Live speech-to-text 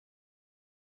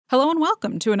Hello and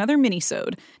welcome to another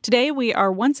mini-sode. Today we are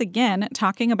once again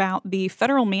talking about the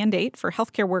federal mandate for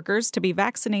healthcare workers to be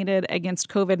vaccinated against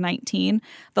COVID-19.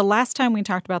 The last time we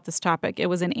talked about this topic, it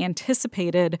was an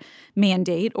anticipated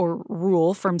mandate or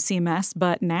rule from CMS,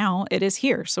 but now it is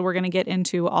here. So we're going to get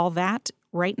into all that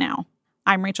right now.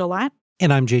 I'm Rachel Latt.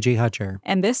 And I'm JJ Hutcher.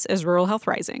 And this is Rural Health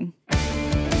Rising.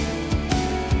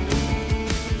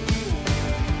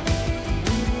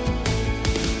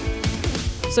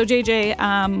 So,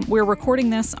 JJ, we're recording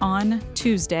this on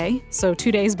Tuesday, so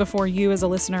 2 days before you as a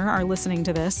listener are listening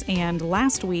to this. And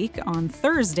last week on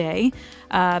Thursday,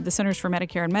 the Centers for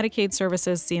Medicare and Medicaid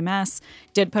Services, CMS,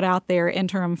 did put out their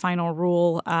interim final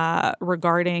rule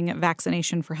regarding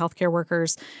vaccination for healthcare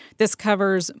workers. This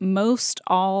covers pretty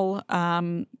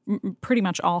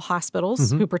much all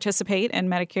hospitals who participate in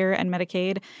Medicare and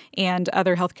Medicaid and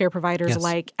other healthcare providers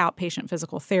like outpatient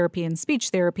physical therapy and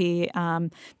speech therapy,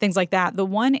 things like that. The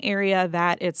one area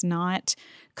that it's not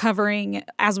covering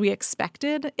as we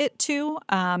expected it to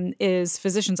is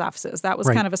physicians' offices. That was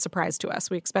kind of a surprise to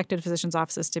us. We expected physicians'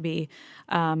 offices to be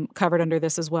covered under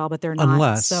this as well, but they're not.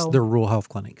 Unless they're rural health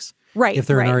clinics. Right. If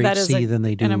they're an RHC, that is then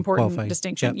they do an important qualify.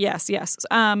 distinction. Yep. Yes.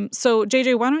 So,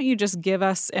 JJ, why don't you just give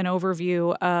us an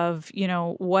overview of,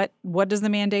 what does the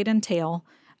mandate entail?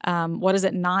 What does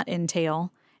it not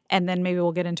entail? And then maybe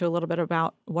we'll get into a little bit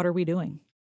about what are we doing?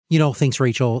 Thanks,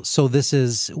 Rachel. So this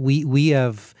is, we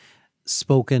have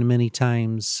spoken many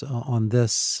times on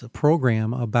this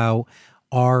program about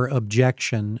our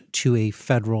objection to a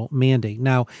federal mandate.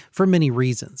 Now, for many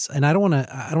reasons, and I don't want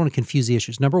to confuse the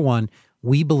issues. Number one,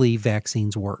 we believe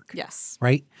vaccines work. Yes.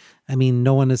 Right? I mean,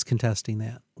 no one is contesting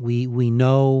that. We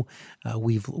know,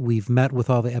 we've met with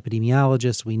all the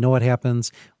epidemiologists. We know what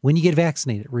happens when you get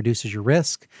vaccinated. It reduces your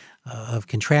risk of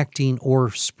contracting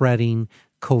or spreading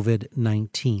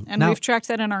COVID-19. And we've tracked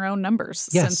that in our own numbers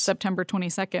since September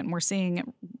 22nd. We're seeing,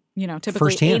 typically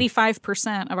firsthand.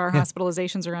 85% of our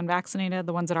hospitalizations are unvaccinated.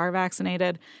 The ones that are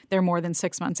vaccinated, they're more than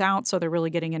 6 months out, so they're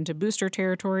really getting into booster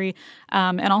territory.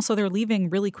 And also they're leaving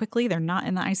really quickly. They're not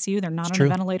in the ICU. They're not on a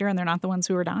ventilator, and they're not the ones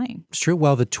who are dying. It's true.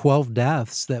 Well, the 12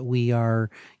 deaths that we are,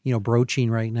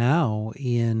 broaching right now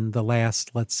in the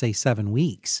last, let's say, 7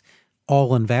 weeks,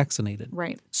 all unvaccinated.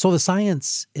 Right. So the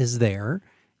science is there.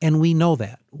 And we know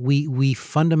that. We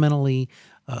fundamentally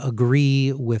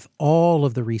agree with all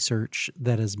of the research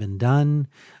that has been done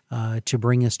to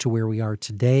bring us to where we are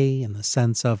today in the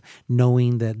sense of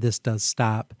knowing that this does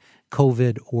stop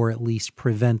COVID or at least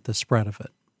prevent the spread of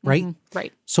it, right? Mm-hmm.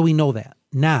 Right. So we know that.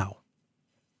 Now,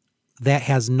 that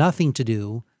has nothing to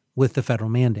do with the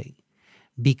federal mandate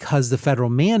because the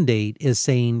federal mandate is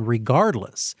saying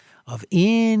regardless of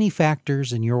any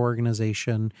factors in your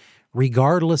organization,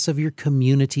 regardless of your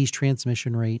community's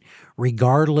transmission rate,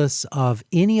 regardless of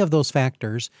any of those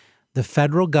factors, the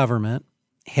federal government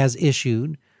has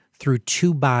issued through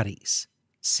two bodies,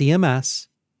 CMS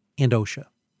and OSHA.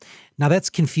 Now, that's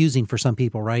confusing for some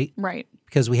people, right? Right.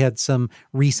 Because we had some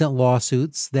recent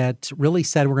lawsuits that really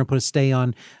said we're going to put a stay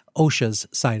on OSHA's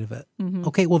side of it. Mm-hmm.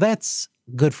 Okay, well, that's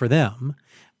good for them.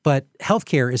 But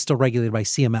healthcare is still regulated by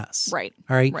CMS. Right.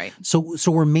 All right. Right. So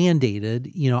we're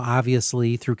mandated,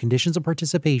 obviously through conditions of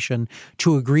participation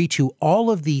to agree to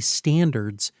all of these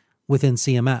standards within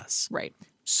CMS. Right.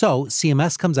 So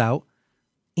CMS comes out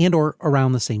and or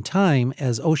around the same time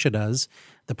as OSHA does,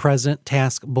 the president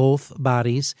tasked both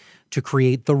bodies to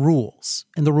create the rules.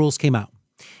 And the rules came out.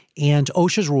 And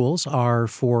OSHA's rules are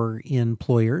for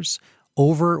employers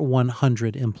over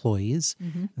 100 employees.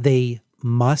 Mm-hmm. They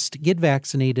must get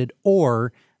vaccinated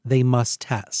or they must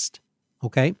test,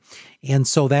 okay? And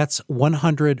so that's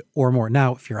 100 or more.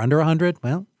 Now, if you're under 100,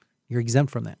 well, you're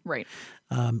exempt from that. Right.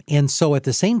 And so at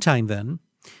the same time then,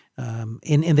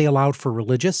 and they allowed for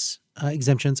religious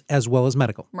exemptions as well as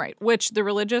medical. Right, which the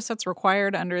religious, that's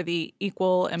required under the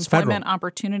Equal Employment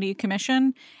Opportunity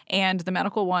Commission, and the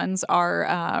medical ones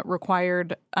are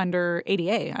required under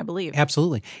ADA, I believe.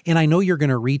 Absolutely. And I know you're going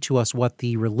to read to us what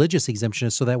the religious exemption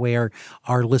is so that way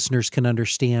our listeners can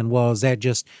understand, well, is that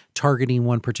just targeting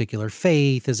one particular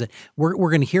faith? Is it? We're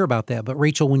going to hear about that. But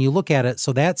Rachel, when you look at it,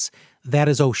 so that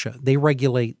is OSHA. They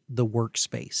regulate the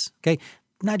workspace, okay?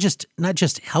 Not just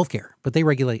healthcare, but they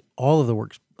regulate all of the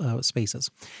work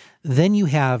spaces. Then you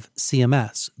have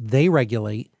CMS. They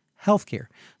regulate healthcare.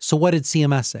 So what did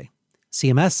CMS say?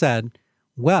 CMS said,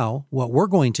 well, what we're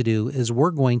going to do is we're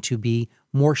going to be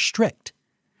more strict.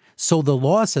 So the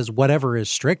law says whatever is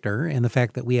stricter, and the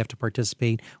fact that we have to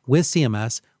participate with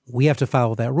CMS, we have to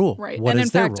follow that rule. Right. What and is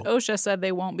in their fact, rule? OSHA said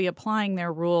they won't be applying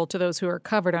their rule to those who are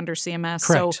covered under CMS.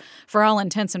 Correct. So for all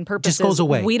intents and purposes, Just goes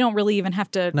away. We don't really even have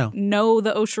to know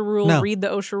the OSHA rule, read the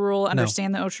OSHA rule,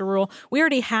 understand the OSHA rule. We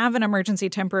already have an emergency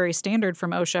temporary standard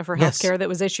from OSHA for healthcare that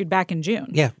was issued back in June.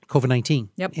 Yeah, COVID-19.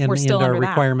 Yep, and, we're still and our under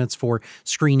requirements for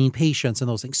screening patients and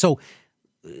those things. So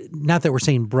not that we're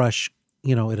saying brush,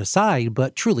 it aside,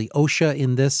 but truly OSHA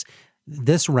in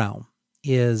this realm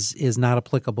is not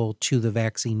applicable to the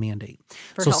vaccine mandate.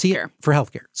 For healthcare. For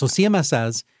healthcare. So CMS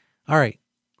says, all right,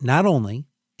 not only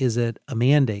is it a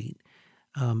mandate,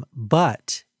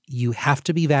 but you have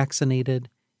to be vaccinated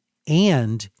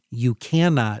and you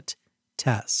cannot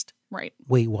test. Right.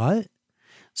 Wait, what?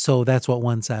 So that's what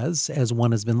one says, as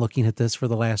one has been looking at this for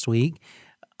the last week.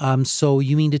 So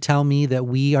you mean to tell me that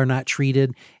we are not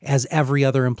treated as every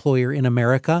other employer in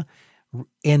America?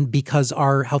 And because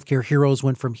our healthcare heroes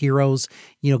went from heroes,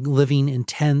 living in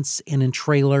tents and in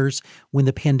trailers when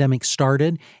the pandemic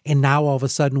started, and now all of a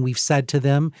sudden we've said to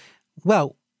them,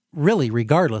 well, really,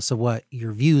 regardless of what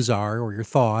your views are or your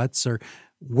thoughts, or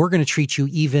we're going to treat you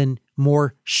even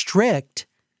more strict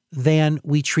than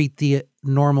we treat the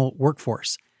normal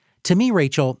workforce. To me,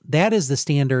 Rachel, that is the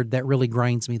standard that really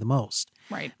grinds me the most.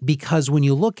 Right. Because when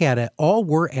you look at it, all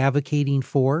we're advocating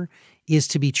for is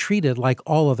to be treated like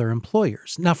all other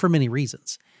employers. Now, for many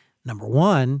reasons. Number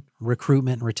one,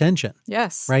 recruitment and retention.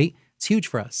 Yes. Right? It's huge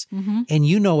for us. Mm-hmm. And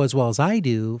you know as well as I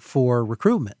do for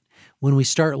recruitment. When we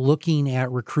start looking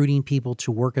at recruiting people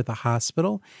to work at the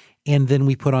hospital, and then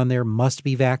we put on there must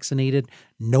be vaccinated,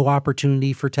 no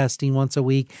opportunity for testing once a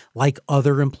week like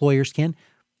other employers can,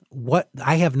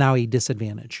 I have now a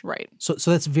disadvantage. Right. So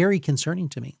that's very concerning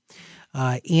to me.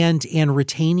 And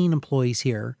retaining employees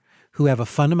here who have a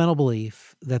fundamental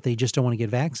belief that they just don't want to get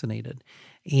vaccinated.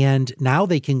 And now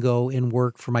they can go and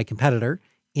work for my competitor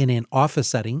in an office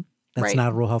setting that's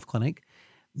not a rural health clinic,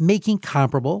 making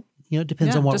comparable, it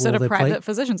depends on what just role at they a play. private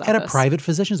physician's office. At a private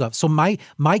physician's office. So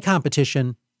my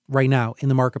competition right now in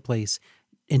the marketplace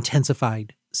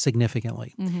intensified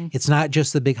significantly. Mm-hmm. It's not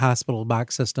just the big hospital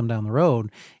box system down the road.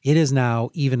 It is now,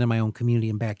 even in my own community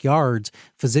and backyards,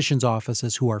 physicians'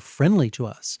 offices who are friendly to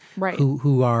us,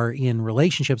 who are in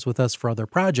relationships with us for other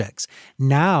projects,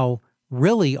 now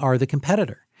really are the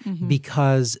competitor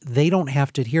because they don't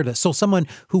have to adhere to this. So someone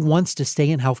who wants to stay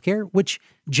in healthcare, which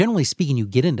generally speaking, you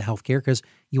get into healthcare because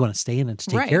you want to stay in it to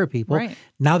take care of people.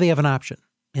 Now they have an option.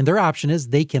 And their option is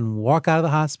they can walk out of the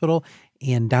hospital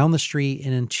and down the street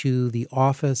and into the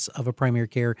office of a primary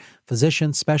care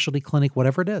physician, specialty clinic,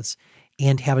 whatever it is,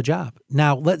 and have a job.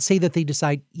 Now, let's say that they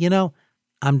decide,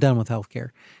 I'm done with healthcare.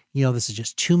 This is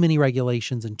just too many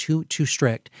regulations and too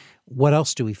strict. What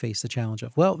else do we face the challenge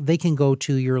of? Well, they can go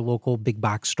to your local big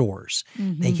box stores.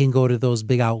 Mm-hmm. They can go to those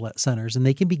big outlet centers, and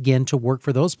they can begin to work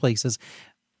for those places.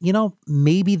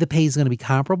 Maybe the pay is going to be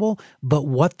comparable, but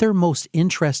what they're most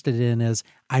interested in is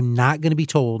I'm not going to be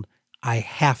told I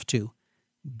have to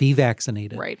be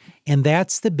vaccinated. Right. And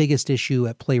that's the biggest issue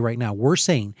at play right now. We're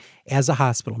saying as a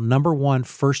hospital, number one,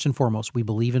 first and foremost, we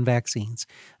believe in vaccines.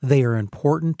 They are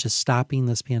important to stopping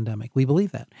this pandemic. We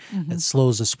believe that. Mm-hmm. It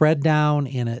slows the spread down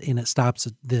and it stops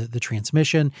the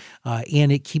transmission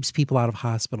and it keeps people out of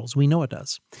hospitals. We know it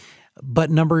does. But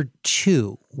number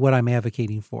two, what I'm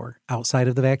advocating for outside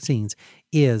of the vaccines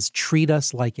is treat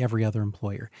us like every other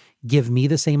employer. Give me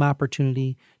the same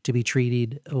opportunity to be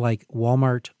treated like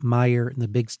Walmart, Meijer, and the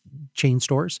big chain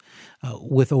stores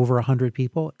with over 100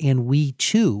 people. And we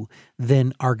too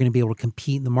then are going to be able to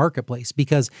compete in the marketplace.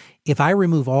 Because if I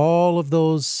remove all of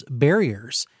those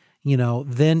barriers,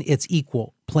 then it's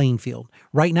equal playing field.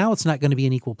 Right now, it's not going to be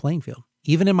an equal playing field,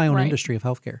 even in my own industry of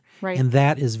healthcare. Right. And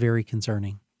that is very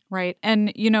concerning. Right.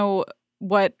 And,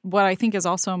 what I think is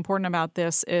also important about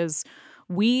this is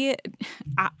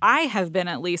I have been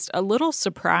at least a little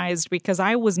surprised because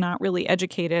I was not really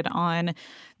educated on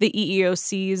the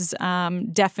EEOC's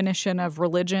definition of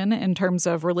religion in terms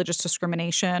of religious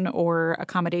discrimination or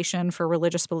accommodation for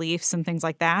religious beliefs and things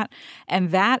like that.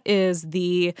 And that is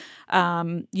the,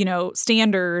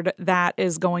 standard that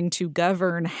is going to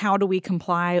govern how do we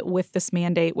comply with this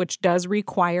mandate, which does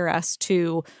require us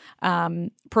to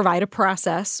provide a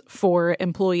process for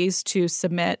employees to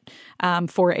submit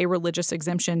for a religious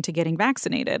exemption to getting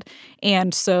vaccinated.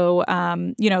 And so,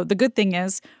 the good thing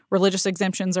is religious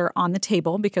exemptions are on the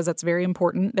table because that's very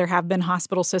important. There have been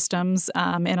hospital systems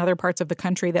in other parts of the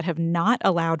country that have not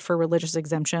allowed for religious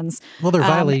exemptions. Well, they're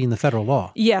violating the federal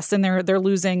law. Yes, and they're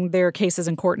losing their cases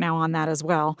in court now on that as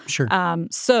well. Sure.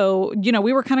 So,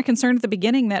 we were kind of concerned at the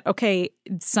beginning that, okay,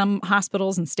 some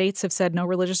hospitals and states have said no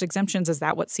religious exemptions. Is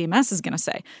that what CMS is going to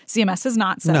say? CMS has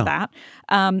not said that.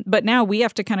 But now we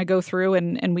have to kind of go through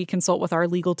and we consult with our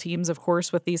legal teams, of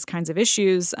course, with these kinds of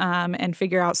issues and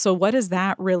figure out, so what does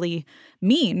that really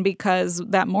mean? Because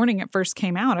that morning it first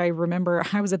came out, I remember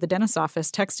I was at the dentist's office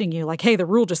texting you like, hey, the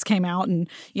rule just came out. And,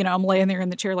 I'm laying there in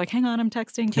the chair like, hang on, I'm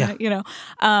texting.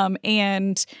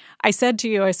 And I said to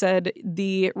you,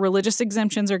 the religious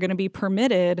exemptions are going to be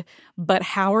permitted, but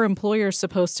how are employers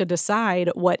supposed to decide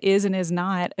what is and is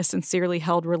not a sincerely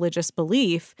held religious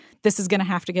belief? This is going to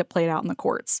have to get played out in the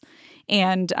courts.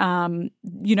 And,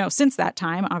 since that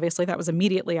time, obviously that was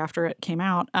immediately after it came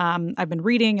out, I've been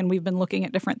reading and we've been looking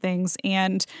at different things.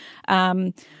 And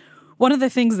one of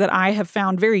the things that I have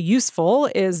found very useful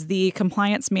is the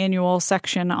compliance manual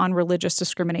section on religious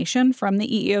discrimination from the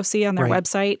EEOC on their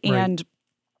website. And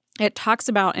it talks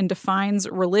about and defines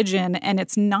religion, and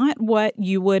it's not what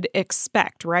you would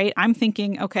expect, right? I'm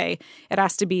thinking, okay, it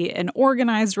has to be an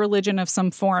organized religion of some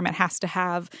form. It has to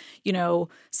have,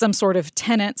 some sort of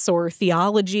tenets or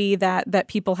theology that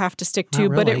people have to stick to.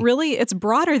 But it's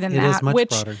broader than that. Is much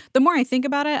broader. The more I think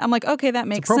about it, I'm like, okay, that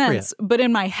makes sense. But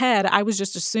in my head, I was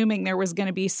just assuming there was going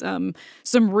to be some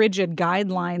rigid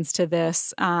guidelines to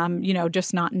this,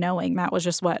 just not knowing. That was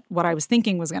just what I was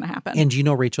thinking was going to happen. And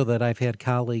Rachel, that I've had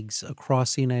colleagues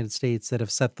across the United States that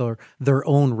have set their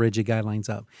own rigid guidelines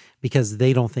up because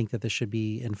they don't think that this should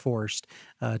be enforced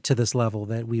to this level,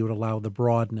 that we would allow the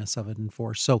broadness of it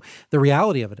enforced. So the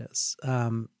reality of it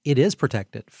is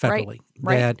protected federally.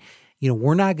 Right. That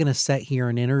we're not going to sit here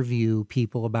and interview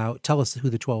people about, tell us who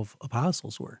the 12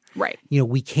 apostles were. Right.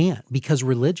 We can't, because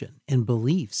religion and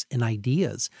beliefs and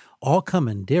ideas all come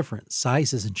in different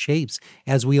sizes and shapes,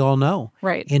 as we all know.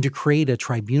 Right. And to create a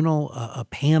tribunal, a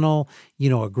panel,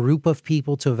 a group of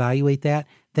people to evaluate that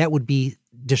would be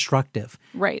destructive.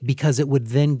 Right. Because it would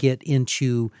then get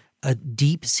into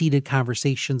deep-seated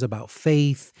conversations about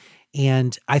faith.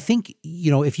 And I think,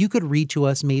 if you could read to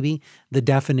us maybe the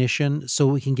definition so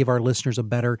we can give our listeners a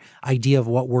better idea of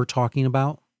what we're talking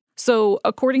about. So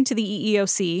according to the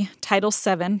EEOC, Title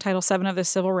VII of the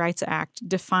Civil Rights Act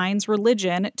defines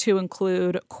religion to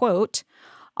include, quote,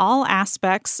 all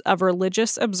aspects of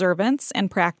religious observance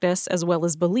and practice as well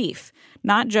as belief,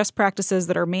 not just practices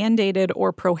that are mandated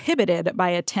or prohibited by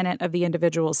a tenet of the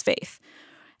individual's faith.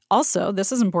 Also,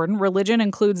 this is important, religion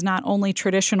includes not only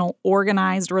traditional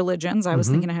organized religions, I was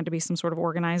thinking it had to be some sort of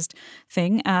organized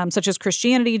thing, such as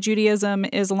Christianity, Judaism,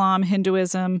 Islam,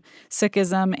 Hinduism,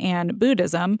 Sikhism, and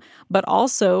Buddhism, but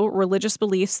also religious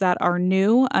beliefs that are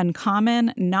new,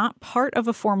 uncommon, not part of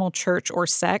a formal church or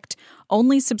sect,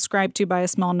 only subscribed to by a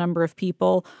small number of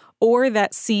people, or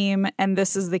that seem, and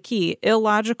this is the key,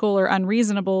 illogical or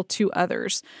unreasonable to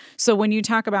others. So when you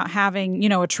talk about having,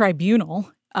 a tribunal,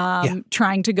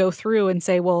 trying to go through and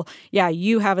say, well, yeah,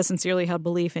 you have a sincerely held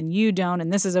belief and you don't,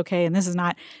 and this is okay and this is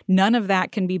not. None of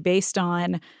that can be based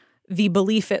on the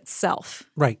belief itself.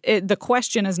 Right. The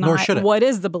question is not what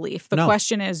is the belief. The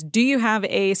question is, do you have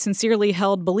a sincerely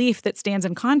held belief that stands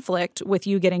in conflict with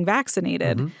you getting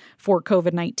vaccinated for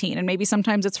COVID-19? And maybe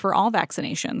sometimes it's for all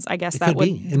vaccinations. I guess that would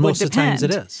be. And most depend. of the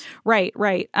times it is. Right.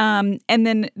 And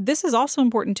then this is also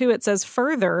important too. It says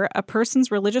further, a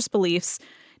person's religious beliefs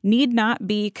need not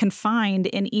be confined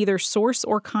in either source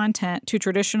or content to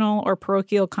traditional or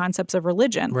parochial concepts of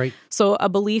religion. Right. So a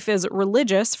belief is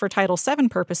religious for Title VII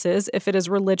purposes if it is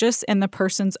religious in the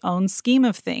person's own scheme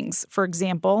of things. For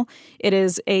example, it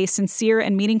is a sincere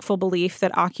and meaningful belief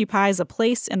that occupies a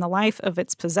place in the life of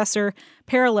its possessor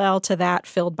parallel to that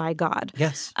filled by God.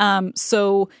 Yes.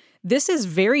 So this is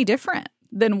very different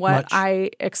than what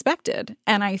I expected.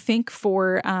 And I think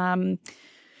for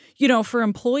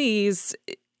employees,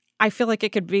 I feel like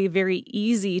it could be very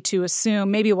easy to assume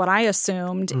maybe what I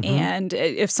assumed. And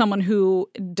if someone who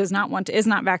is not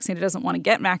vaccinated, doesn't want to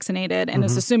get vaccinated and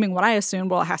is assuming what I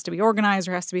assumed, well, it has to be organized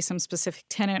or has to be some specific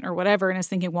tenet or whatever, and is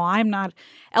thinking, well, I'm not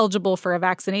eligible for a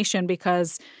vaccination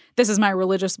because this is my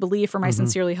religious belief or my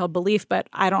sincerely held belief, but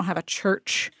I don't have a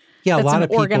church. Yeah, that's a lot an of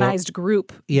people, organized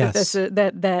group. Yes.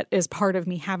 that is part of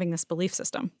me having this belief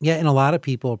system. Yeah, and a lot of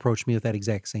people approach me with that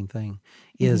exact same thing.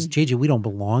 Is JJ, we don't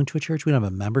belong to a church, we don't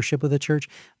have a membership with a church,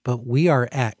 but we are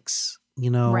X,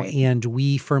 and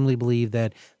we firmly believe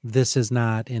that this is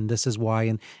not, and this is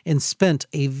why, and spent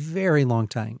a very long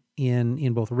time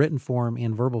in both written form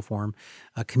and verbal form,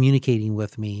 communicating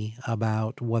with me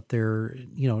about what their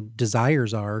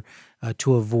desires are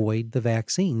to avoid the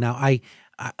vaccine. Now,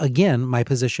 again, my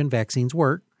position, vaccines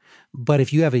work, but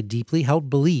if you have a deeply held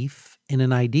belief in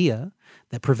an idea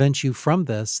that prevents you from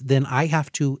this, then I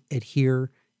have to adhere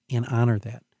and honor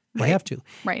that. I have to.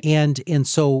 Right. And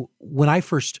so when I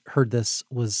first heard this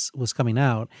was coming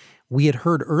out, we had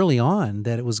heard early on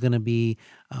that it was going to be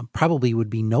probably would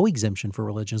be no exemption for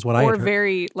religion is what I had heard. Or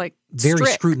very very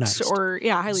strict, scrutinized. or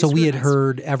highly So we had scrutinized.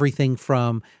 heard everything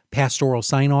from pastoral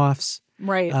sign-offs,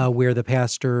 Right. where the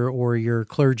pastor or your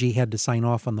clergy had to sign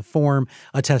off on the form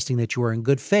attesting that you were in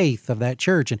good faith of that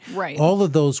church. And Right. all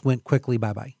of those went quickly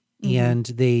bye-bye. Mm-hmm. And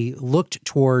they looked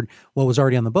toward what was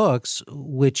already on the books,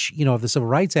 which, the Civil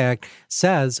Rights Act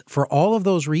says, for all of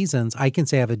those reasons, I can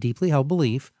say I have a deeply held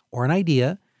belief or an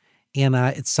idea, and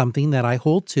it's something that I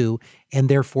hold to, and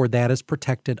therefore that is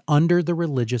protected under the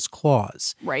religious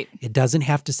clause. Right. It doesn't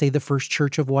have to say the first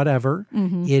church of whatever.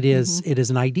 Mm-hmm. It is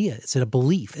an idea. It's a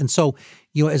belief. And so,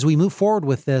 as we move forward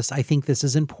with this, I think this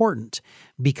is important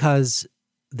because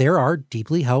there are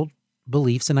deeply held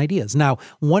beliefs and ideas. Now,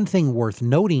 one thing worth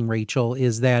noting, Rachel,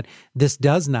 is that this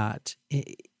does not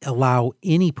allow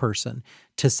any person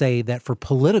to say that for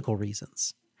political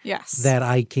reasons, Yes. that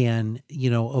I can,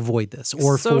 avoid this,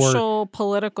 or social,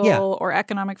 political, or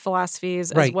economic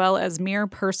philosophies, Right. as well as mere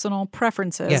personal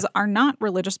preferences, are not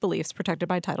religious beliefs protected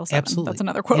by Title VII. Absolutely. That's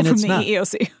another quote And from it's the not.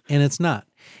 EEOC. And it's not.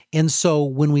 And so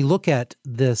when we look at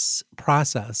this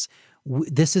process,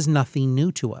 this is nothing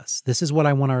new to us. This is what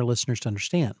I want our listeners to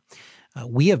understand.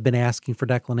 We have been asking for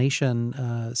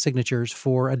declination signatures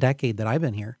for a decade that I've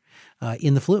been here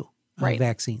in the flu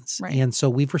vaccines. Right. And so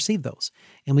we've received those.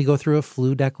 And we go through a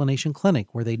flu declination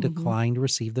clinic where they decline to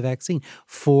receive the vaccine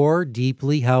for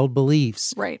deeply held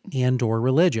beliefs Right. and or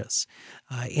religious.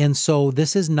 And so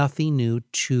this is nothing new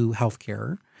to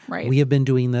healthcare. Right. We have been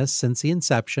doing this since the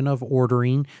inception of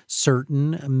ordering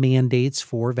certain mandates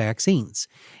for vaccines.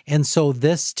 And so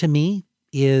this, to me,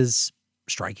 is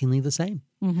strikingly the same.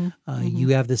 You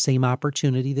have the same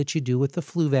opportunity that you do with the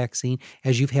flu vaccine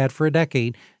as you've had for a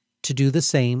decade to do the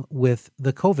same with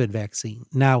the COVID vaccine.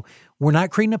 Now, we're not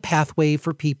creating a pathway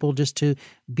for people just to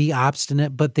be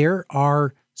obstinate, but there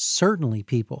are certainly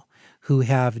people who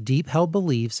have deep-held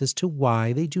beliefs as to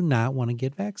why they do not want to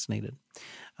get vaccinated.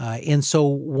 And so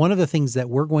one of the things that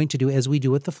we're going to do, as we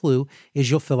do with the flu, is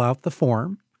you'll fill out the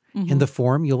form. In the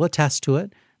form, you'll attest to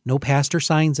it. No pastor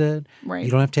signs it. Right. You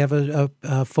don't have to have a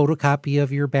photocopy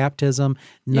of your baptism.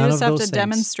 None You just of have those to things.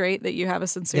 demonstrate that you have a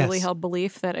sincerely Yes. held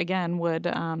belief that, again, would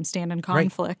stand in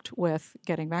conflict with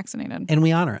getting vaccinated. And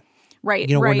we honor it. Right.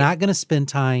 We're not going to spend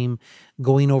time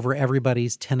going over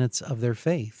everybody's tenets of their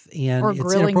faith, and Or it's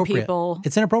grilling inappropriate. people,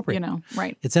 It's inappropriate.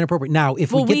 Right. It's inappropriate. Now,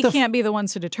 if Well, we we get can't be the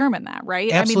ones to determine that,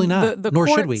 right? Absolutely I mean, not. The Nor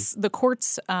courts, should we. The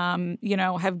courts,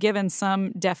 have given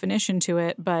some definition to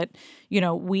it, but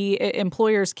we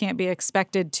employers can't be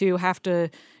expected to have to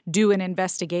do an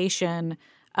investigation,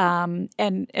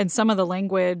 and some of the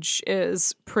language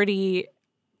is pretty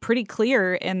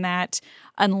clear in that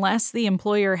unless the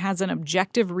employer has an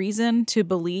objective reason to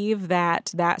believe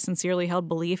that that sincerely held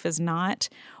belief is not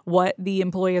what the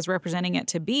employee is representing it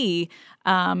to be,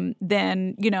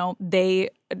 then, they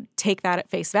take that at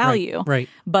face value. Right.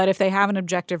 But if they have an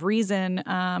objective reason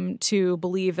to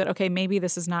believe that, okay, maybe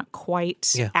this is not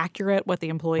quite accurate what the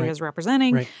employee is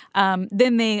representing,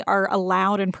 then they are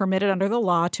allowed and permitted under the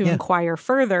law to inquire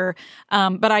further.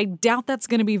 But I doubt that's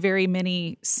going to be very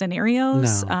many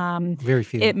scenarios. No, very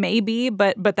few. It may be,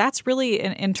 but that's really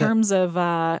in terms of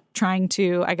trying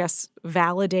to, I guess,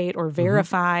 validate or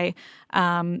verify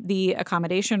the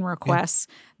accommodation requests.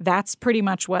 That's pretty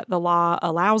much what the law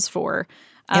allows for.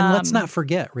 And let's not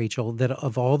forget, Rachel, that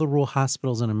of all the rural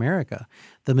hospitals in America,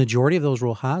 the majority of those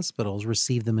rural hospitals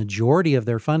receive the majority of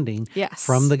their funding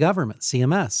from the government,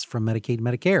 CMS, from Medicaid,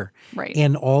 Medicare. Right.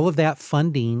 And all of that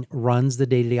funding runs the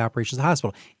day-to-day operations of the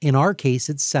hospital. In our case,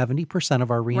 it's 70%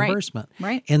 of our reimbursement.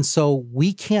 Right. And so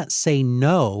we can't say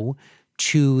no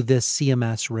to this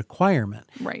CMS requirement.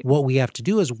 Right. What we have to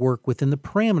do is work within the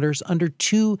parameters under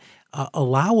two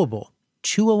allowable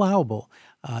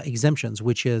exemptions,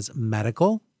 which is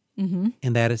medical, and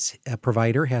that is a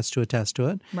provider has to attest to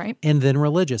it, Right. and then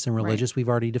religious. And religious we've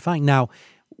already defined. Now,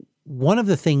 one of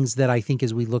the things that I think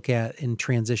as we look at and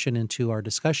transition into our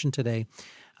discussion today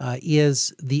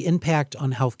is the impact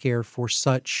on healthcare for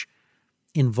such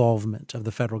involvement of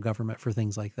the federal government for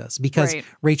things like this. Because,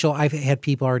 Rachel, I've had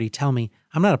people already tell me,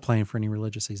 I'm not applying for any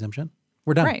religious exemption.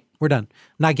 We're done. Right. We're done.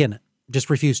 Not getting it. Just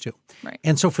refuse to. Right.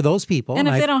 And so for those people... And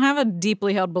if they don't have a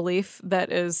deeply held belief that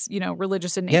is,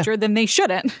 religious in nature, then they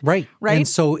shouldn't. Right. Right. And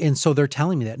so they're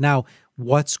telling me that. Now,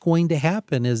 what's going to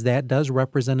happen is that does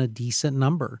represent a decent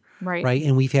number. Right. Right.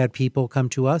 And we've had people come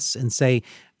to us and say,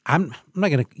 you're not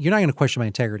going to question my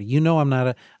integrity. I'm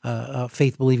not a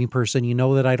faith-believing person. You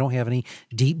know that I don't have any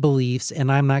deep beliefs, and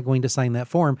I'm not going to sign that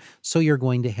form, so you're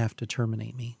going to have to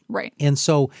terminate me. Right. And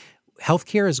so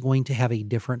healthcare is going to have a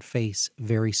different face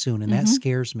very soon, and that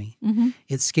scares me.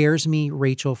 It scares me,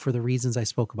 Rachel, for the reasons I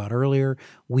spoke about earlier.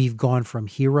 We've gone from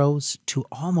heroes to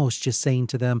almost just saying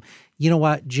to them, you know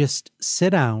what, just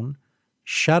sit down,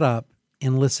 shut up,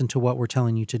 and listen to what we're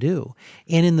telling you to do.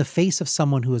 And in the face of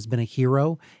someone who has been a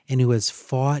hero and who has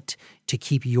fought to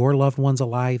keep your loved ones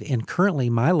alive, and currently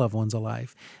my loved ones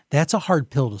alive, that's a hard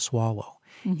pill to swallow.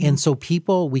 And so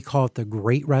people, we call it the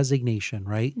great resignation,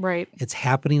 right? Right. It's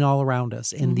happening all around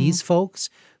us. And these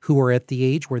folks who are at the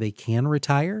age where they can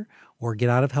retire or get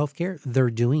out of healthcare,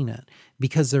 they're doing it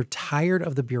because they're tired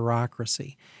of the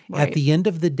bureaucracy. Right. At the end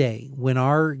of the day, when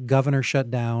our governor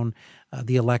shut down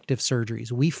the elective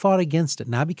surgeries, we fought against it,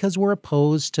 not because we're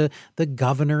opposed to the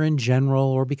governor in general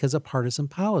or because of partisan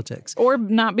politics. Or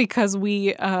not because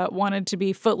we wanted to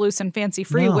be footloose and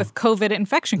fancy-free with COVID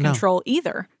infection control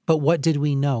either. But what did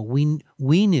we know?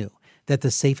 We knew that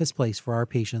the safest place for our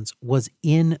patients was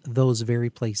in those very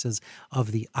places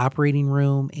of the operating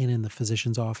room and in the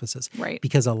physician's offices. Right.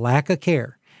 Because a lack of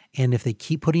care, and if they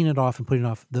keep putting it off,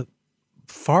 the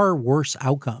far worse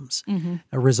outcomes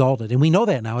resulted. And we know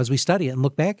that now as we study it and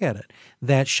look back at it,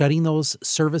 that shutting those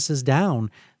services down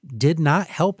did not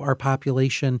help our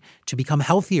population to become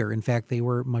healthier. In fact, they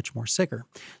were much more sicker.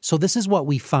 So this is what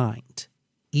we find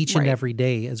each and every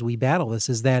day as we battle this,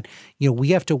 is that, we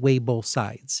have to weigh both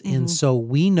sides. And so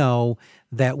we know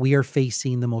that we are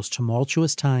facing the most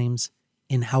tumultuous times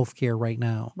in healthcare right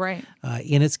now. Right.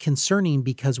 And it's concerning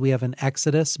because we have an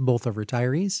exodus, both of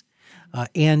retirees,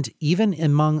 and even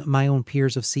among my own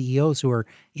peers of CEOs who are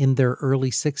in their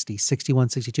early 60s, 61,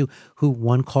 62, who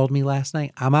one called me last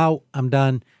night, I'm out, I'm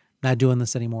done, not doing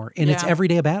this anymore. And it's every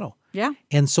day a battle. Yeah.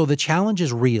 And so the challenge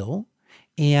is real,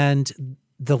 and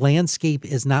the landscape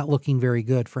is not looking very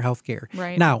good for healthcare.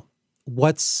 Right. Now,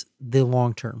 what's the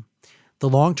long term? The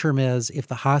long term is if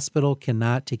the hospital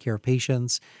cannot take care of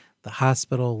patients, the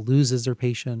hospital loses their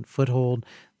patient foothold,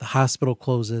 the hospital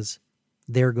closes,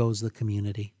 there goes the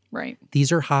community. Right.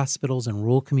 These are hospitals in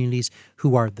rural communities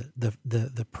who are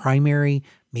the primary,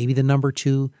 maybe the number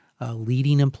two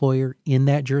leading employer in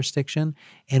that jurisdiction.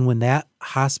 And when that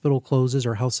hospital closes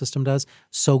or health system does,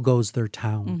 so goes their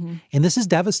town. And this is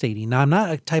devastating. Now, I'm not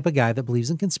a type of guy that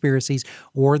believes in conspiracies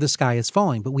or the sky is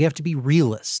falling, but we have to be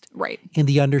realist in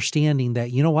the understanding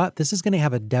that, you know what, this is going to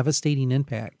have a devastating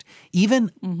impact.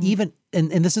 Even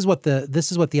and this is what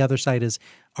the other side is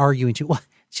arguing too. Well,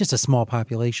 it's just a small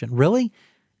population. Really?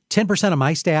 10% of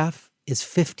my staff is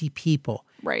 50 people.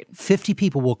 Right. 50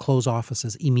 people will close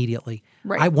offices immediately.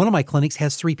 Right. One of my clinics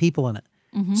has 3 people in it,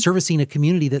 servicing a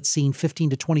community that's seeing 15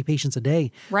 to 20 patients a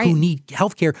day who need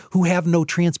health care, who have no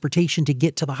transportation to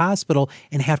get to the hospital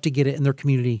and have to get it in their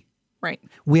community. Right.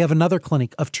 We have another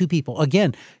clinic of 2 people.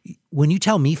 Again, when you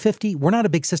tell me 50, we're not a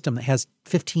big system that has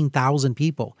 15,000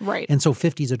 people. Right. And so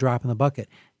 50 is a drop in the bucket.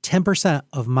 10%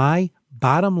 of my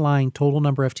bottom line total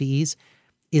number of FTEs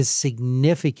is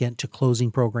significant to closing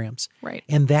programs. Right.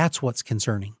 And that's what's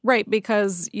concerning. Right,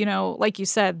 because, like you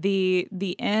said,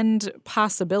 the end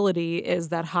possibility is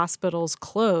that hospitals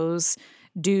close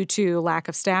due to lack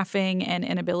of staffing and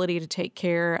inability to take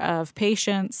care of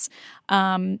patients.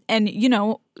 And,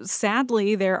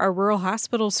 sadly, there are rural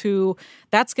hospitals who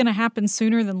that's going to happen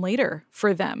sooner than later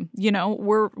for them.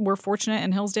 We're fortunate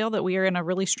in Hillsdale that we are in a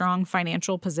really strong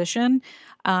financial position,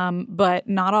 but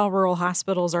not all rural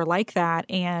hospitals are like that.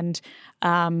 And,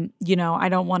 I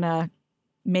don't want to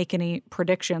make any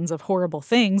predictions of horrible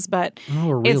things, but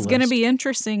it's going to be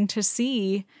interesting to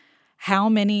see how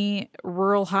many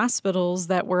rural hospitals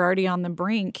that were already on the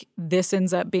brink, this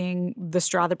ends up being the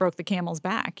straw that broke the camel's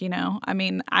back, I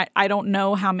mean, I don't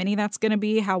know how many that's going to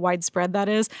be, how widespread that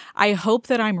is. I hope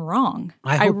that I'm wrong.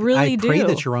 I really do. I pray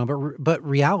that you're wrong, but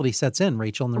reality sets in,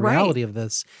 Rachel, and the reality of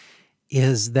this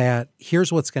is that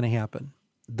here's what's going to happen.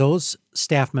 Those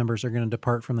staff members are going to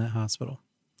depart from that hospital.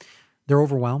 They're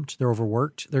overwhelmed. They're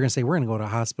overworked. They're going to say, we're going to go to a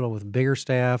hospital with bigger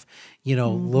staff,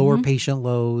 lower patient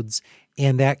loads.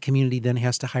 And that community then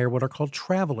has to hire what are called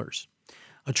travelers.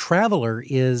 A traveler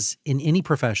is in any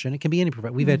profession. It can be any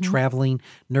profession. We've had traveling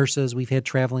nurses. We've had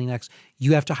traveling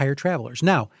you have to hire travelers.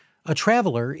 Now, a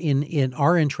traveler in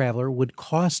RN traveler would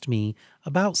cost me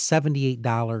about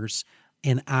 $78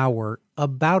 an hour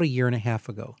about a year and a half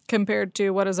ago. Compared to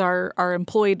what is our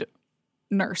employed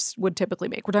nurse would typically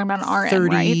make. We're talking about an RN,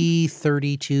 30, right?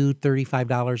 $32,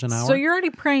 $35 an hour. So you're already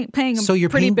paying a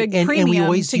pretty big premium and we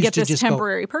always to get this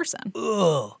temporary person.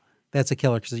 Ugh, that's a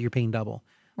killer because you're paying double.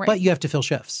 Right. But you have to fill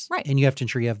shifts. Right. And you have to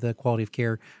ensure you have the quality of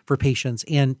care for patients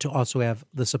and to also have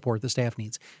the support the staff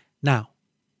needs. Now,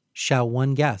 shall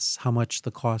one guess how much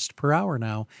the cost per hour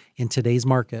now in today's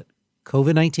market,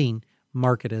 COVID-19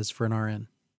 market is for an RN?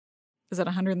 Is it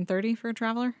 130 for a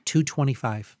traveler?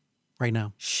 $225 right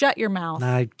now. Shut your mouth.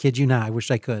 I kid you not. I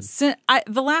wish I could.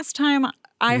 The last time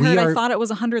I heard, I thought it was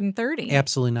 130.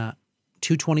 Absolutely not.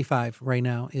 $225 right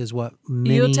now is what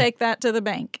many... You'll take that to the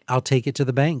bank. I'll take it to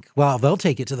the bank. Well, they'll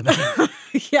take it to the bank.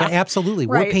 Yeah, absolutely.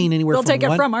 Right. We're paying anywhere They'll take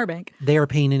it from our bank. They are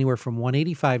paying anywhere from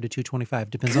 $185 to $225.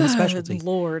 Depends on the specialty.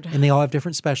 Lord. And they all have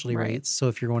different specialty Right. rates. So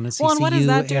if you're going to CCU... Well, and what does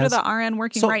that do to the RN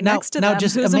working right next to them? Now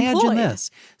just who's imagine employed? this.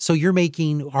 So you're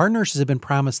making... Our nurses have been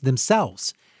promised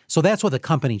themselves. So that's what the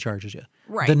company charges you.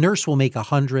 Right. The nurse will make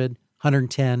 $100,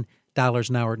 $110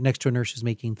 an hour next to a nurse who's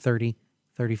making $30,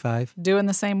 $35. Doing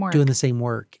the same work. Doing the same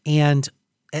work. And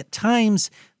at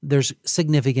times, there's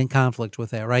significant conflict with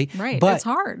that, right? Right. But it's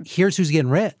hard. Here's who's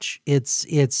getting rich. It's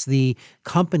the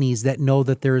companies that know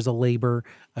that there is a labor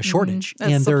shortage. Mm-hmm.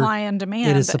 It's supply and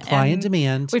demand. It is supply and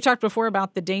demand. We've talked before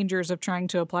about the dangers of trying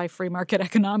to apply free market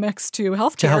economics to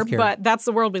healthcare, but that's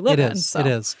the world we live in. It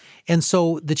is. And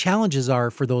so the challenges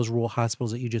are for those rural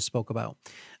hospitals that you just spoke about.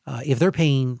 If they're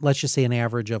paying, let's just say, an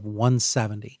average of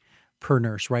 $170 per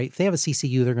nurse, right? If they have a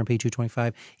CCU, they're going to pay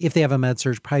 $225. If they have a med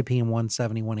surg, probably paying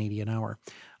 $170, $180 an hour.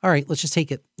 All right, let's just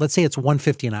take it. Let's say it's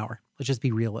 $150 an hour. Let's just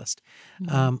be realist.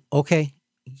 Mm-hmm. Okay,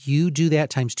 you do that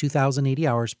times 2,080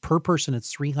 hours per person.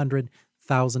 It's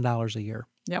 $300,000 a year.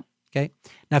 Yep. Okay.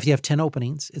 Now, if you have 10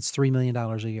 openings, it's $3 million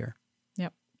a year.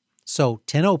 Yep. So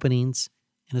 10 openings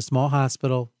in a small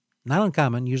hospital, not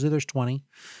uncommon. Usually there's 20.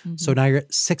 Mm-hmm. So now you're at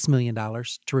 $6 million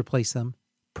to replace them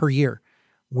per year.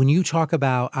 When you talk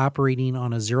about operating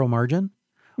on a zero margin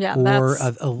or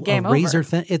a razor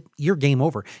thin, you're game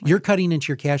over. Right. You're cutting into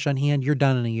your cash on hand. You're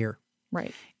done in a year.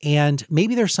 Right. And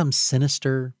maybe there's some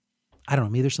sinister,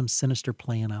 maybe there's some sinister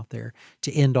plan out there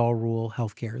to end all rural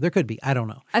healthcare. There could be. I don't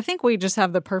know. I think we just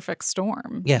have the perfect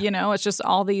storm. Yeah. It's just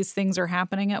all these things are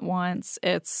happening at once.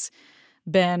 It's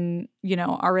been,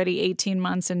 already 18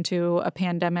 months into a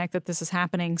pandemic that this is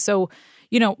happening. So,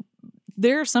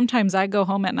 there sometimes I go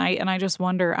home at night and I just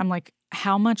wonder, I'm like,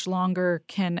 how much longer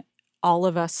can all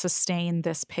of us sustain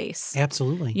this pace?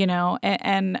 Absolutely.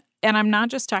 And I'm not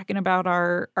just talking about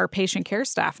our patient care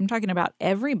staff. I'm talking about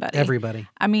everybody. Everybody.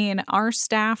 I mean, our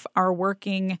staff are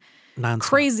working nonstop,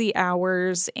 crazy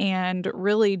hours and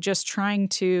really just trying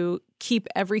to keep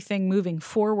everything moving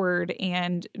forward.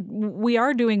 And we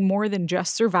are doing more than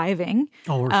just surviving,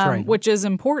 which is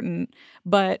important.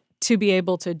 But to be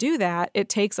able to do that, it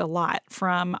takes a lot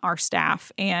from our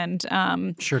staff. And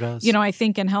sure does. I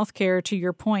think in healthcare, to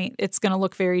your point, it's going to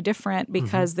look very different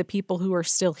because the people who are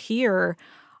still here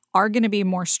are going to be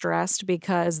more stressed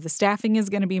because the staffing is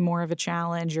going to be more of a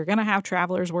challenge. You're going to have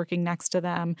travelers working next to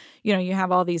them. You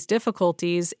have all these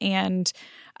difficulties. And,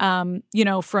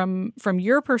 from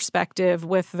your perspective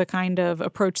with the kind of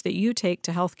approach that you take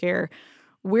to healthcare,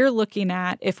 we're looking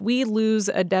at if we lose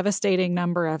a devastating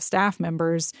number of staff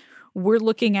members, we're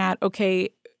looking at, okay,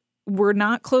 we're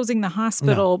not closing the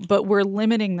hospital, but we're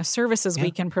limiting the services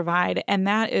we can provide. And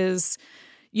that is,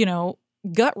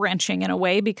 gut-wrenching in a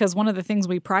way because one of the things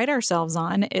we pride ourselves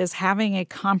on is having a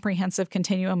comprehensive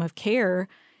continuum of care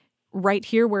right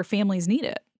here where families need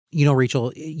it.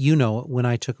 Rachel, when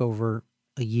I took over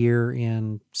a year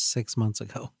and 6 months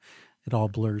ago, it all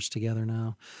blurs together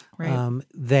now, right.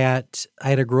 That I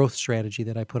had a growth strategy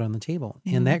that I put on the table.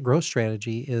 And that growth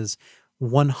strategy is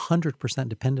 100%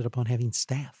 dependent upon having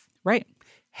staff. Right.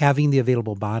 Having the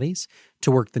available bodies to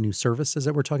work the new services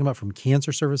that we're talking about, from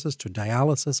cancer services to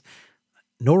dialysis.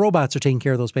 No robots are taking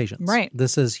care of those patients. Right.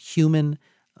 This is human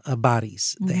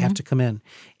bodies that have to come in.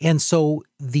 And so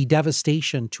the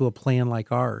devastation to a plan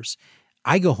like ours,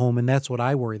 I go home and that's what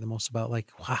I worry the most about. Like,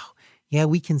 wow, yeah,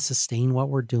 we can sustain what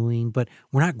we're doing, but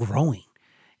we're not growing.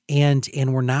 And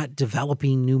we're not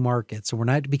developing new markets. We're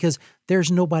not, because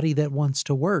there's nobody that wants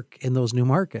to work in those new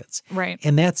markets. Right.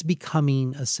 And that's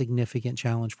becoming a significant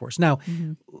challenge for us. Now,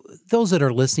 those that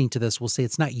are listening to this will say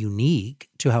it's not unique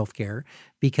to healthcare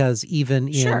because even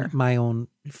in my own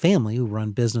family who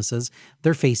run businesses,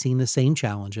 they're facing the same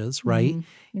challenges, right?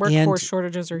 Workforce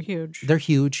shortages are huge. They're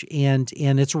huge, and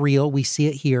it's real. We see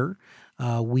it here.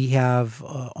 We have,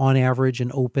 on average,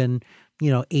 an open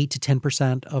 8 to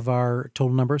 10% of our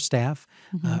total number of staff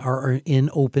are in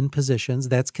open positions.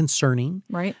 That's concerning,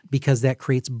 right? Because that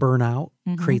creates burnout,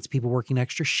 creates people working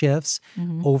extra shifts,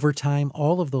 overtime,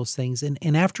 all of those things.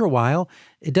 And after a while,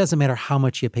 it doesn't matter how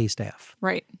much you pay staff.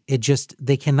 Right.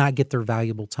 They cannot get their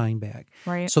valuable time back.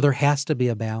 Right. So there has to be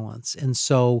a balance. And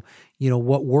so,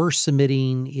 what we're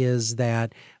submitting is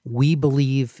that we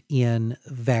believe in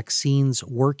vaccines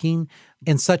working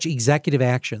and such executive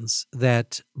actions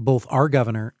that both our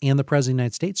governor and the President of the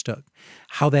United States took,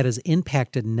 how that has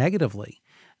impacted negatively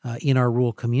in our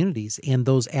rural communities. And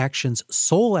those actions,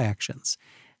 sole actions,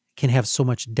 can have so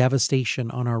much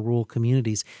devastation on our rural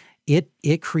communities.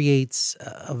 It creates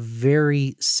a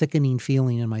very sickening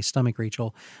feeling in my stomach,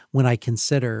 Rachel, when I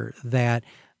consider that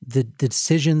the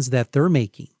decisions that they're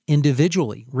making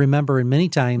individually, remember, and many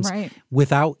times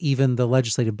without even the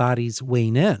legislative bodies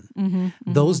weighing in,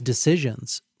 those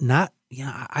decisions,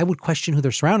 I would question who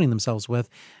they're surrounding themselves with.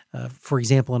 For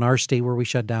example, in our state where we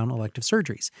shut down elective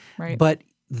surgeries. Right. But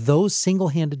those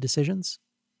single-handed decisions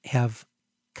have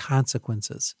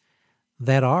consequences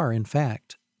that are, in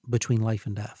fact, between life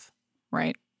and death.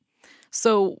 Right.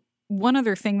 So one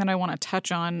other thing that I want to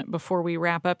touch on before we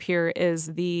wrap up here is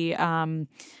the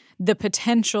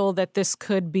potential that this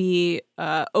could be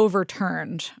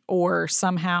overturned or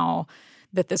somehow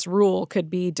that this rule could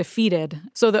be defeated.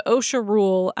 So the OSHA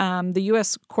rule, the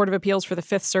U.S. Court of Appeals for the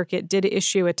Fifth Circuit did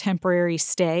issue a temporary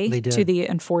stay to the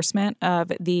enforcement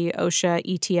of the OSHA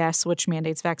ETS, which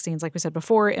mandates vaccines, like we said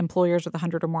before, employers with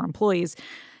 100 or more employees.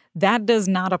 That does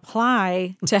not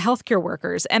apply to healthcare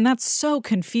workers. And that's so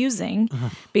confusing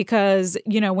because,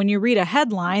 when you read a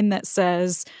headline that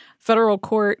says federal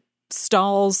court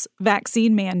stalls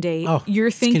vaccine mandate,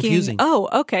 you're thinking, oh,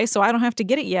 okay, so I don't have to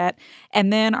get it yet.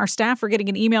 And then our staff are getting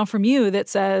an email from you that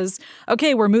says,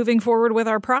 okay, we're moving forward with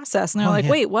our process. And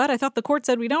they're wait, what? I thought the court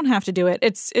said we don't have to do it.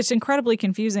 It's incredibly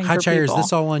confusing for people. Is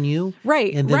this all on you?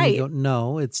 Right, and then you go,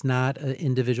 no, it's not an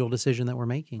individual decision that we're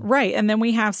making. Right. And then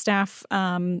we have staff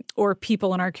or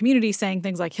people in our community saying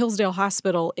things like Hillsdale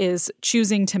Hospital is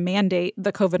choosing to mandate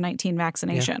the COVID-19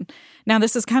 vaccination. Yeah. Now,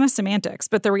 this is kind of semantics,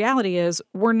 but the reality is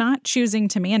we're not choosing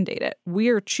to mandate it.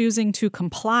 We're choosing to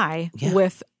comply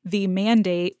with the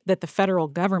mandate that the federal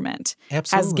government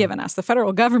has given us. The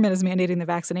federal government is mandating the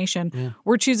vaccination. Yeah.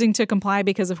 We're choosing to comply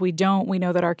because if we don't, we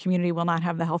know that our community will not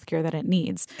have the health care that it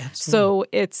needs. Absolutely. So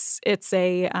it's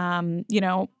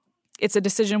a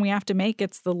decision we have to make.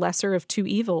 It's the lesser of two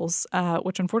evils,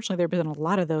 which unfortunately there have been a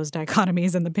lot of those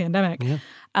dichotomies in the pandemic.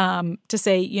 Yeah. To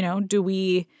say, do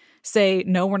we say,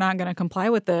 no, we're not going to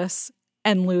comply with this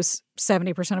and lose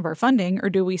 70% of our funding? Or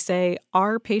do we say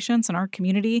our patients and our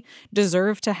community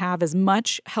deserve to have as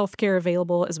much health care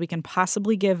available as we can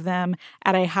possibly give them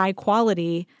at a high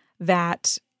quality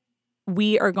that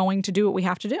we are going to do what we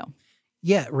have to do?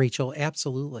 Yeah, Rachel,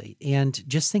 absolutely. And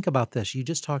just think about this. You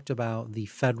just talked about the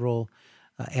federal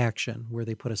action where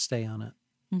they put a stay on it.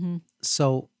 Mm-hmm.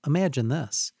 So imagine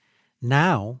this.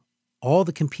 Now, all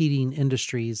the competing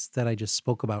industries that I just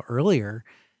spoke about earlier,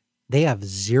 they have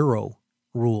zero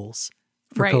rules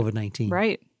for COVID-19.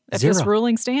 Right. If this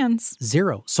ruling stands.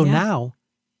 Zero. So now,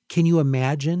 can you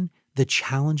imagine the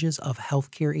challenges of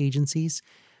healthcare agencies?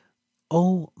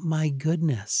 Oh my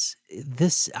goodness.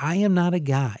 I am not a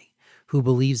guy who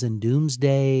believes in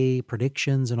doomsday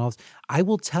predictions and all this. I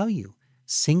will tell you,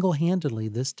 single-handedly,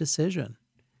 this decision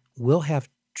will have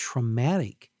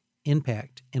traumatic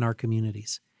impact in our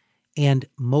communities. And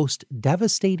most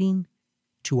devastating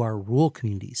to our rural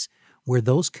communities, where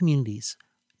those communities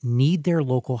need their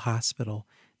local hospital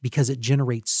because it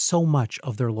generates so much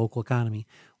of their local economy.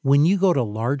 When you go to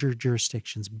larger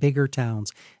jurisdictions, bigger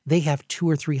towns, they have 2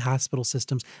 or 3 hospital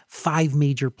systems, 5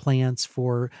 major plants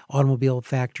for automobile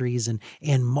factories and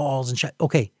malls and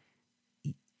okay,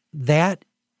 that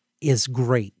is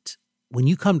great. When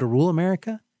you come to rural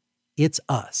America, it's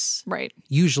us. Right.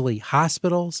 Usually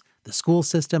hospitals, the school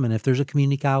system, and if there's a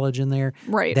community college in there,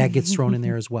 that gets thrown in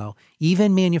there as well.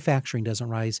 Even manufacturing doesn't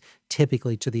rise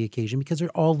typically to the occasion because they're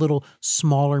all little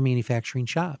smaller manufacturing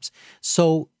shops.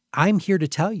 So I'm here to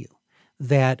tell you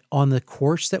that on the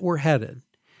course that we're headed,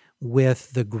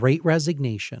 with the Great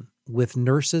Resignation, with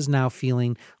nurses now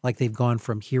feeling like they've gone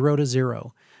from hero to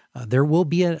zero, there will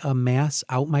be a mass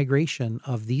outmigration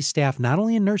of these staff, not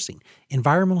only in nursing,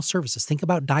 environmental services. Think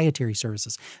about dietary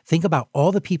services. Think about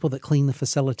all the people that clean the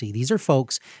facility. These are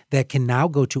folks that can now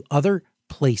go to other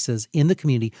places in the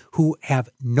community who have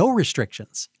no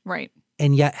restrictions. Right.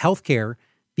 And yet healthcare,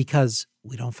 because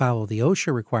we don't follow the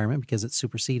OSHA requirement because it's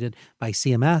superseded by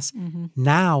CMS,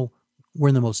 now we're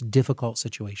in the most difficult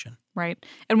situation. Right.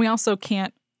 And we also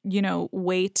can't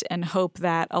wait and hope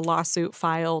that a lawsuit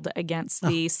filed against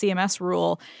the CMS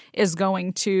rule is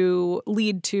going to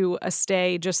lead to a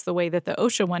stay just the way that the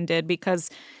OSHA one did, because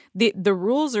the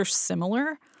rules are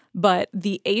similar, but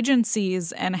the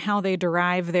agencies and how they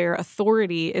derive their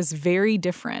authority is very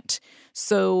different.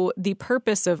 So the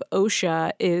purpose of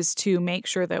OSHA is to make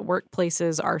sure that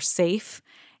workplaces are safe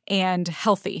and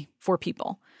healthy for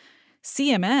people.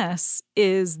 CMS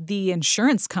is the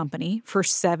insurance company for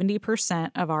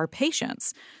 70% of our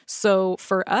patients. So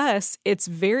for us, it's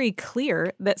very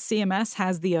clear that CMS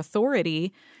has the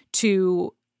authority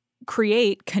to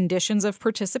create conditions of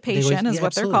participation is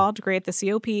what they're called, to create the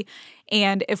COP.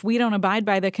 And if we don't abide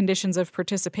by the conditions of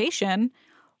participation,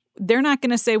 they're not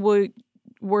going to say, well,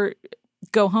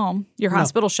 go home, your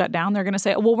hospital shut down. They're going to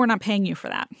say, well, we're not paying you for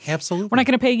that. Absolutely. We're not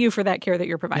going to pay you for that care that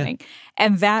you're providing. Yeah.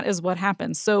 And that is what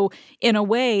happens. So in a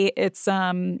way, it's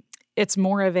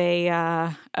more of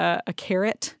a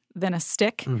carrot than a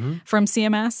stick from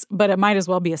CMS, but it might as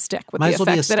well be a stick with the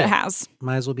effects that it has.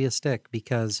 Might as well be a stick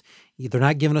because they're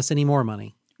not giving us any more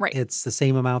money. Right. It's the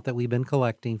same amount that we've been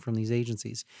collecting from these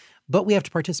agencies. But we have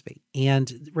to participate.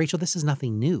 And Rachel, this is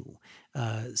nothing new.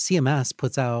 CMS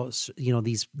puts out,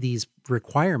 these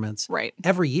requirements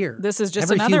every year. This is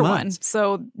just another one.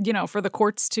 So, for the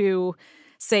courts to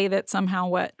say that somehow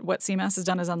what CMS has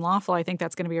done is unlawful, I think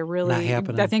that's going to be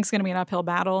I think it's going to be an uphill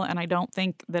battle, and I don't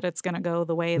think that it's going to go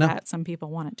the way that some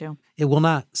people want it to. It will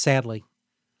not, sadly.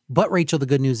 But Rachel, the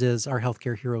good news is our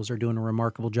healthcare heroes are doing a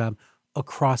remarkable job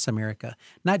across America,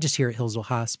 not just here at Hillsdale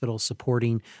Hospital,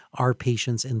 supporting our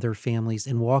patients and their families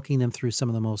and walking them through some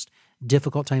of the most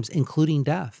difficult times, including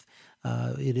death.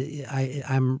 It's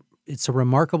a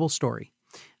remarkable story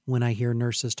when I hear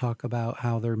nurses talk about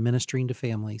how they're ministering to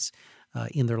families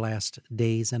in their last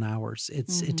days and hours.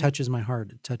 It touches my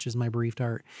heart. It touches my bereaved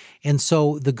heart. And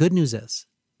so the good news is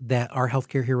that our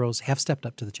healthcare heroes have stepped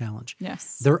up to the challenge.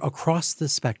 Yes. They're across the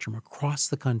spectrum, across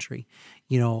the country.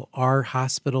 Our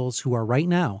hospitals who are right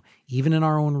now, even in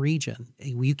our own region,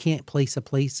 you can't place a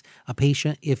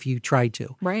patient if you tried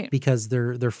to. Right. Because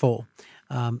they're full.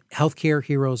 Healthcare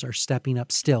heroes are stepping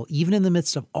up still, even in the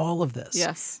midst of all of this.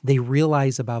 Yes. They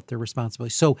realize about their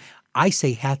responsibility. So I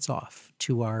say hats off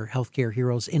to our healthcare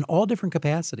heroes in all different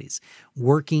capacities,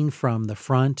 working from the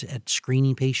front at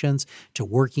screening patients to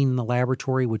working in the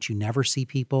laboratory, which you never see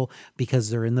people because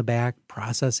they're in the back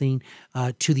processing,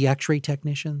 to the x-ray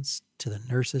technicians, to the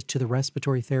nurses, to the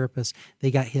respiratory therapists.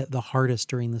 They got hit the hardest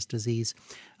during this disease.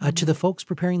 To the folks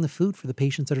preparing the food for the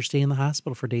patients that are staying in the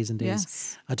hospital for days and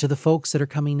days. Yes. To the folks that are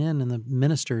coming in and the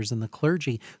ministers and the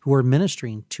clergy who are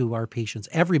ministering to our patients.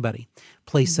 Everybody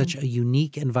plays such a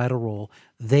unique and vital role.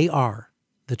 They are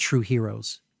the true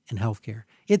heroes in healthcare.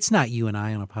 It's not you and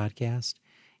I on a podcast.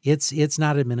 It's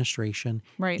not administration.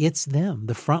 Right. It's them,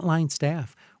 the frontline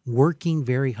staff, working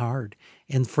very hard.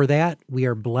 And for that, we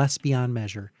are blessed beyond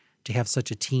measure to have such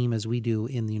a team as we do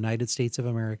in the United States of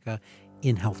America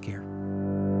in healthcare.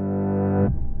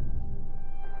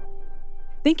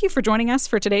 Thank you for joining us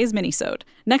for today's minisode.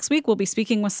 Next week, we'll be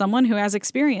speaking with someone who has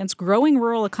experienced growing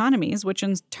rural economies, which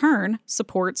in turn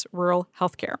supports rural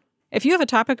healthcare. If you have a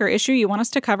topic or issue you want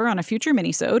us to cover on a future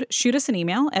minisode, shoot us an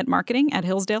email at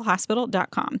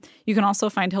marketing@hillsdalehospital.com. You can also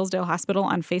find Hillsdale Hospital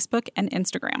on Facebook and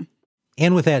Instagram.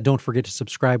 And with that, don't forget to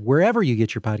subscribe wherever you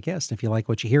get your podcast. If you like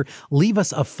what you hear, leave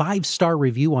us a 5-star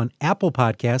review on Apple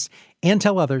Podcasts and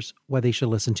tell others why they should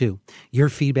listen too. Your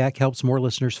feedback helps more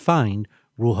listeners find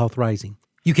Rural Health Rising.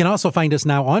 You can also find us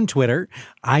now on Twitter.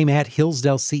 I'm at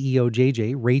Hillsdale CEO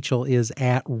JJ. Rachel is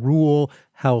at Rural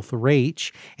Health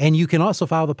Rach. And you can also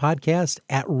follow the podcast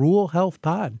at Rural Health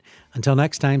Pod. Until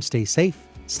next time, stay safe,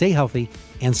 stay healthy,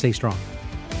 and stay strong.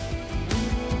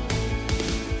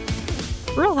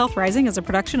 Rural Health Rising is a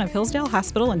production of Hillsdale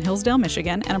Hospital in Hillsdale,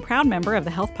 Michigan, and a proud member of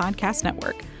the Health Podcast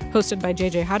Network. Hosted by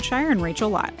JJ Hodshire and Rachel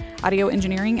Lott. Audio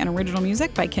engineering and original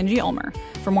music by Kenji Ulmer.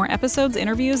 For more episodes,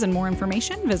 interviews, and more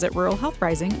information, visit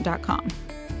ruralhealthrising.com.